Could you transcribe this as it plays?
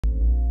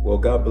Well,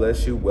 God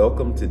bless you.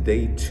 Welcome to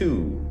day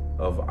 2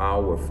 of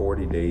our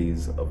 40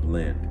 days of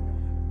Lent,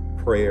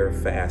 prayer,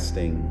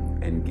 fasting,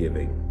 and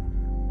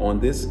giving.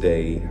 On this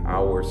day,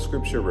 our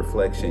scripture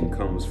reflection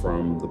comes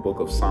from the book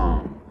of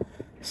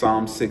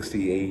Psalm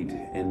 68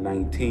 and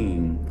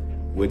 19,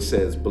 which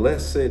says,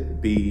 "Blessed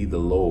be the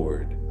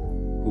Lord,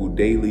 who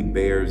daily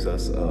bears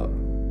us up.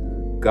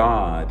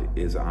 God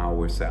is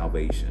our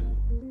salvation."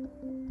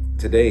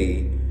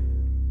 Today,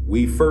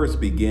 we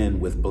first begin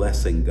with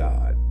blessing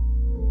God.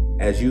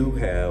 As you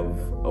have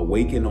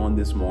awakened on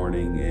this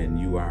morning and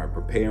you are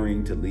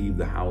preparing to leave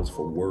the house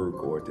for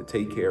work or to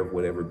take care of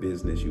whatever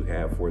business you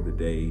have for the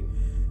day,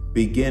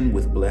 begin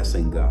with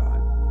blessing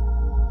God.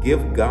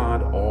 Give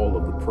God all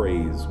of the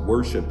praise,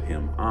 worship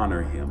Him,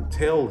 honor Him,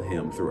 tell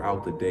Him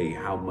throughout the day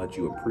how much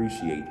you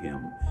appreciate Him,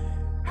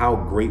 how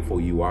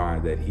grateful you are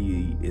that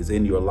He is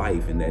in your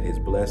life and that His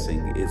blessing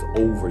is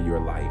over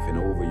your life and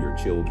over your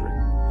children.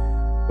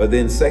 But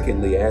then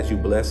secondly, as you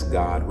bless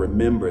God,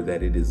 remember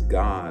that it is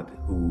God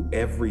who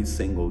every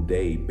single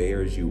day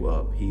bears you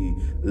up. He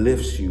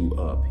lifts you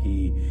up.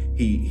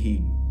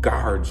 He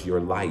guards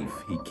your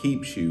life. He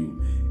keeps you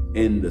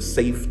in the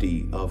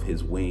safety of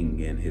His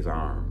wing and His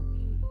arm.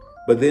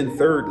 But then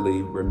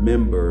thirdly,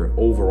 remember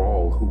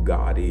overall who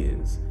God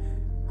is.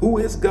 Who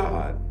is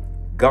God?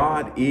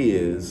 God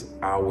is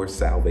our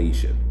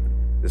salvation.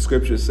 The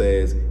scripture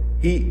says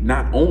He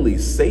not only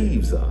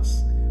saves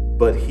us,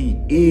 but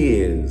He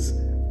is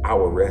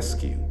our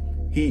rescue.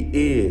 He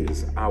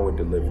is our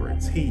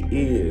deliverance. He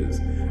is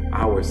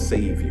our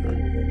Savior.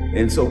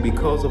 And so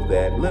because of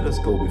that, let us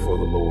go before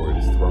the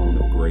Lord's throne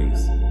of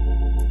grace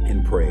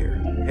in prayer.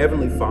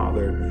 Heavenly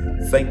Father,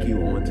 thank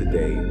you on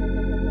today.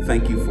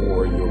 Thank you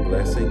for your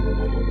blessing.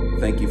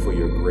 Thank you for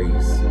your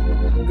grace.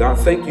 God,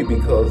 thank you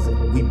because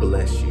we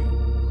bless you.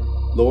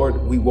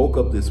 Lord, we woke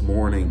up this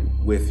morning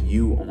with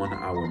you on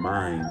our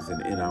minds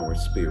and in our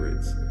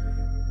spirits.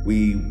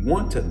 We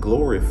want to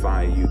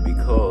glorify you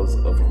because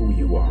of who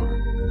you are.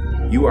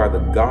 You are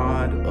the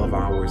God of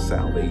our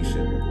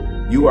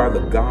salvation. You are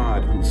the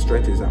God who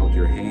stretches out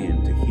your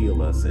hand to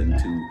heal us and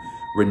to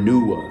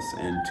renew us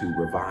and to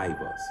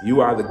revive us. You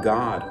are the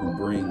God who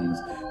brings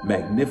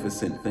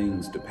magnificent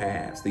things to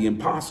pass. The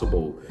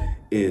impossible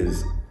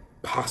is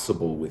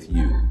possible with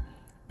you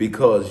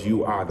because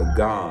you are the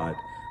God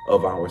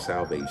of our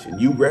salvation.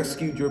 You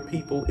rescued your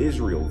people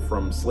Israel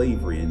from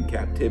slavery and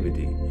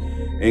captivity.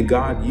 And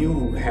God,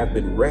 you have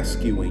been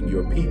rescuing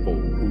your people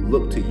who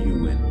look to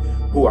you and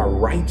who are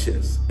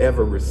righteous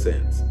ever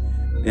since.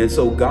 And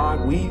so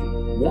God, we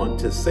want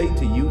to say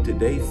to you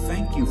today,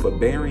 thank you for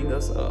bearing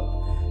us up.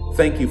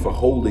 Thank you for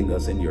holding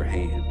us in your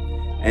hand.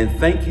 And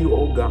thank you,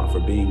 oh God, for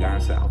being our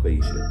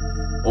salvation.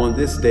 On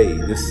this day,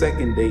 the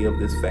second day of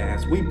this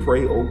fast, we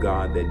pray, oh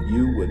God, that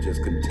you would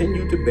just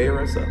continue to bear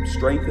us up,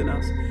 strengthen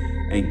us,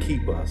 and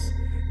keep us.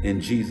 In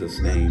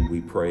Jesus' name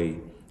we pray,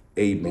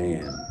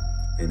 amen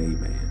and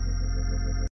amen.